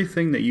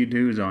everything that you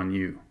do is on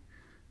you.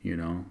 You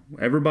know,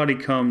 everybody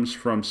comes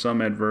from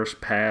some adverse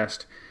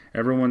past.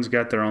 Everyone's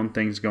got their own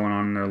things going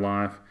on in their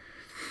life.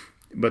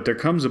 But there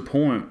comes a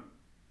point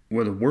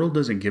where the world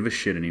doesn't give a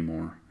shit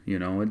anymore. You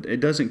know, it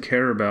doesn't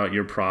care about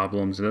your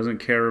problems. It doesn't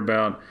care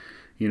about,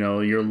 you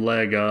know, your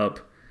leg up.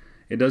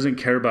 It doesn't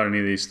care about any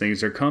of these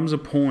things. There comes a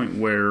point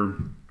where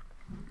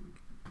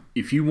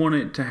if you want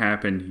it to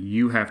happen,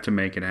 you have to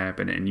make it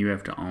happen, and you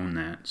have to own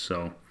that.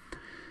 So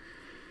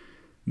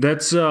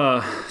that's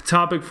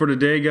topic for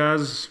today,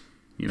 guys.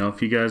 You know,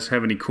 if you guys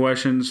have any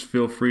questions,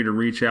 feel free to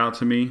reach out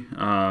to me.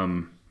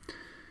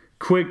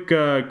 Quick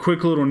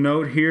little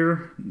note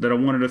here that I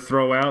wanted to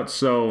throw out.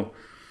 So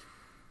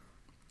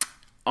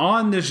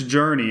on this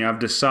journey, I've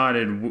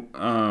decided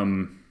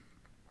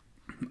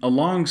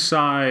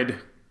alongside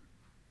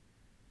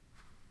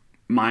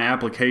my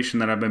application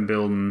that I've been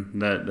building,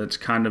 that's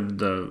kind of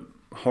the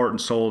heart and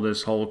soul of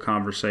this whole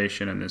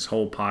conversation and this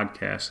whole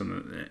podcast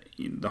and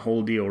the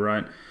whole deal,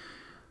 right?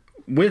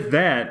 With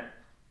that,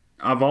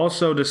 I've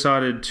also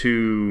decided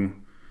to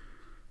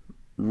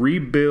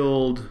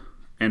rebuild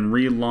and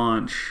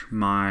relaunch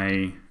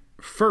my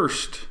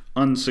first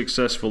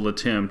unsuccessful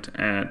attempt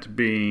at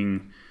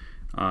being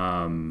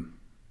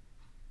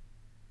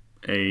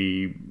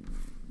a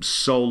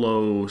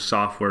solo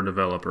software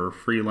developer,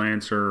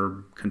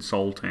 freelancer,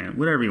 consultant,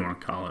 whatever you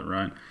want to call it,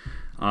 right?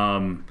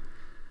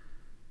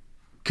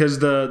 Because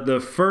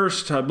the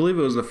first, I believe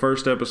it was the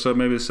first episode,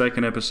 maybe the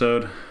second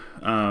episode,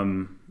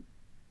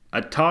 I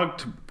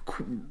talked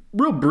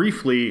real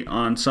briefly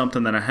on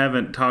something that I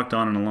haven't talked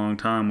on in a long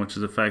time, which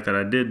is the fact that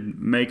I did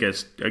make a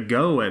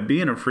go at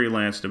being a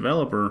freelance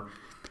developer,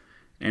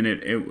 and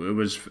it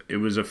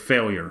was a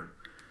failure.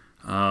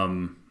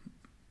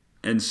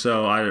 And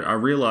so I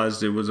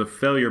realized it was a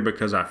failure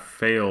because I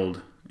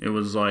failed. It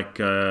was like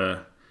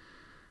I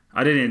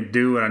didn't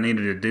do what I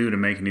needed to do to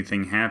make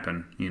anything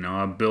happen. You know,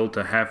 I built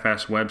a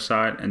half-assed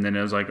website, and then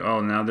it was like,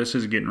 oh, now this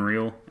is getting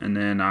real. And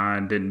then I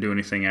didn't do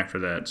anything after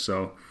that.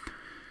 So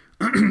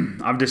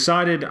I've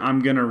decided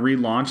I'm going to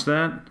relaunch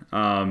that.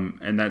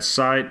 And that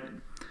site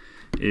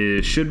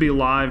should be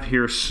live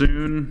here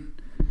soon.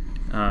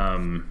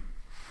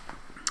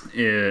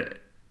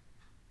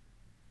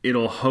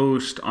 It'll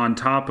host on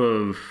top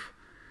of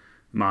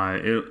my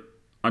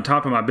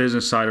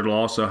business site. It'll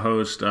also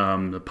host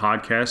the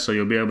podcast, so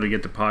you'll be able to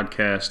get the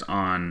podcast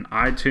on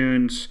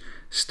iTunes,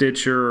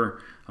 Stitcher.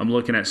 I'm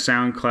looking at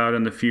SoundCloud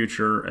in the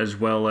future, as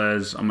well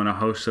as I'm going to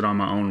host it on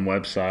my own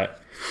website.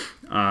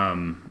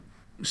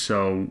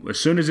 So as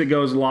soon as it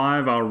goes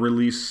live, I'll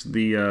release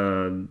the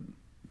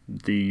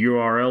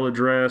URL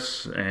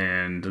address,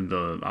 and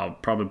I'll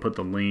probably put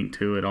the link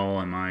to it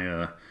all in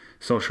my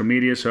social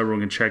media, so everyone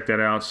can check that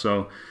out.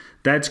 So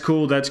that's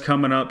cool. That's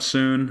coming up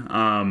soon.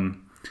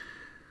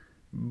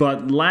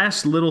 But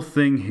last little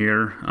thing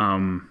here,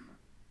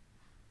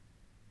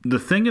 the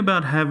thing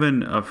about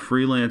having a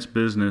freelance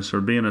business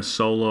or being a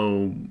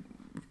solo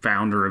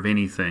founder of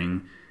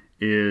anything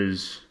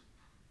is,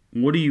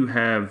 what do you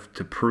have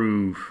to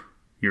prove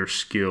your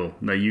skill,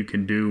 that you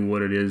can do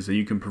what it is, that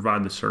you can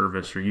provide the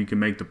service or you can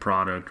make the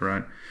product,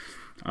 right?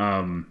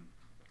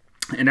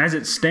 And as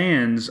it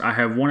stands, I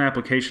have one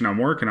application I'm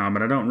working on,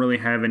 but I don't really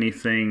have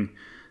anything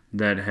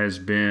that has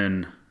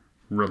been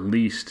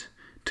released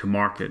to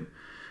market.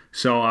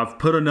 So I've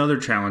put another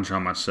challenge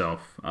on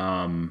myself.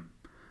 I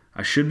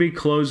should be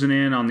closing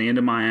in on the end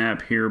of my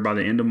app here by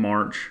the end of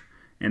March,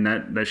 and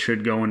that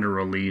should go into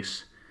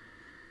release.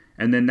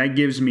 And then that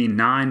gives me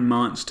 9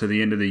 months to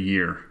the end of the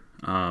year.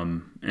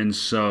 And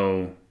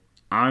so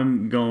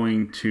I'm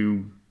going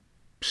to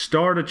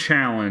start a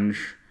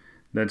challenge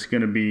that's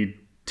going to be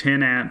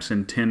 10 apps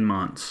in 10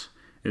 months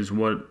is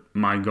what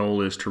my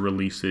goal is to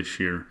release this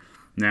year.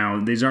 Now,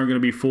 these aren't going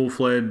to be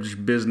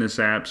full-fledged business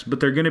apps, but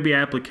they're going to be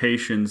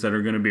applications that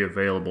are going to be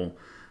available.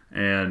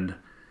 And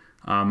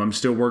I'm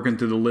still working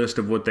through the list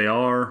of what they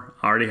are.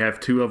 I already have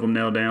 2 of them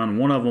nailed down.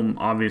 One of them,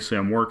 obviously,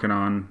 I'm working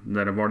on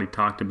that I've already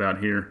talked about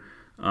here.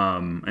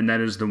 And that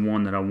is the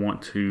one that I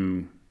want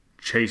to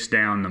chase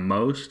down the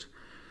most.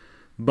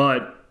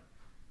 But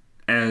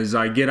as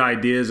I get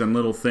ideas and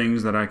little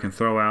things that I can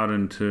throw out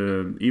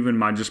into even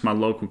my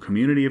local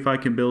community, if I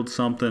can build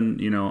something,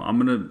 you know,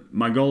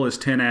 my goal is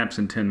 10 apps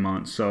in 10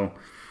 months. So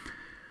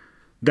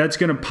that's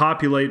going to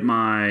populate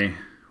my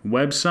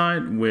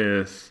website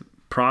with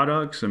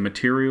products and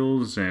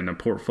materials and a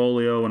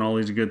portfolio and all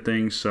these good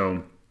things.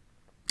 So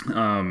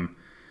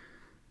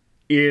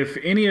if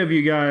any of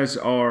you guys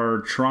are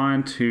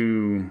trying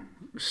to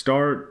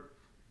start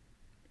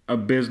a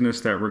business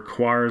that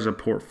requires a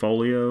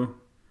portfolio,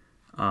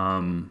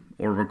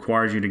 or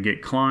requires you to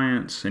get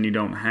clients and you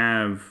don't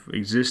have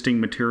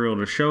existing material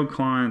to show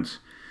clients,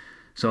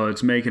 so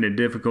it's making it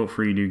difficult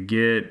for you to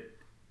get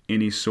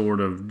any sort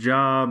of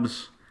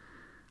jobs,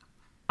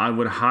 I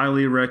would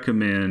highly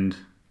recommend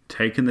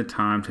taking the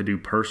time to do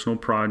personal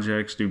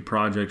projects, do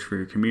projects for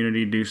your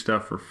community, do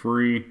stuff for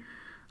free.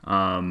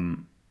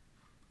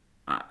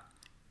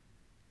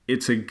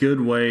 It's a good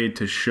way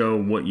to show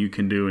what you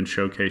can do and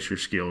showcase your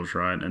skills,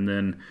 right? And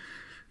then,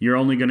 you're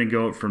only going to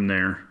go up from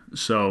there.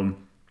 So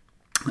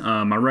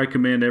I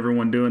recommend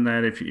everyone doing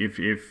that if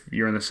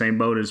you're in the same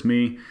boat as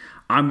me.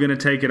 I'm going to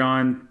take it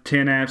on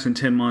 10 apps in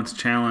 10 months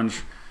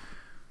challenge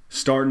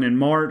starting in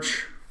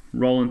March,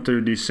 rolling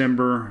through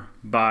December.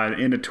 By the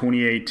end of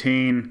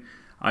 2018,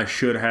 I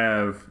should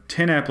have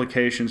 10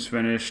 applications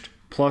finished,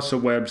 plus a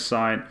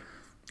website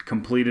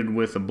completed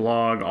with a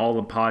blog, all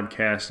the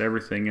podcasts,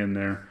 everything in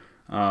there.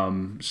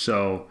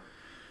 So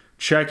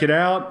check it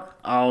out.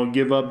 I'll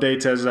give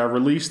updates as I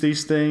release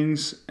these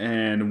things,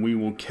 and we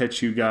will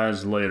catch you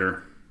guys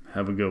later.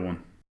 Have a good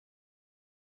one.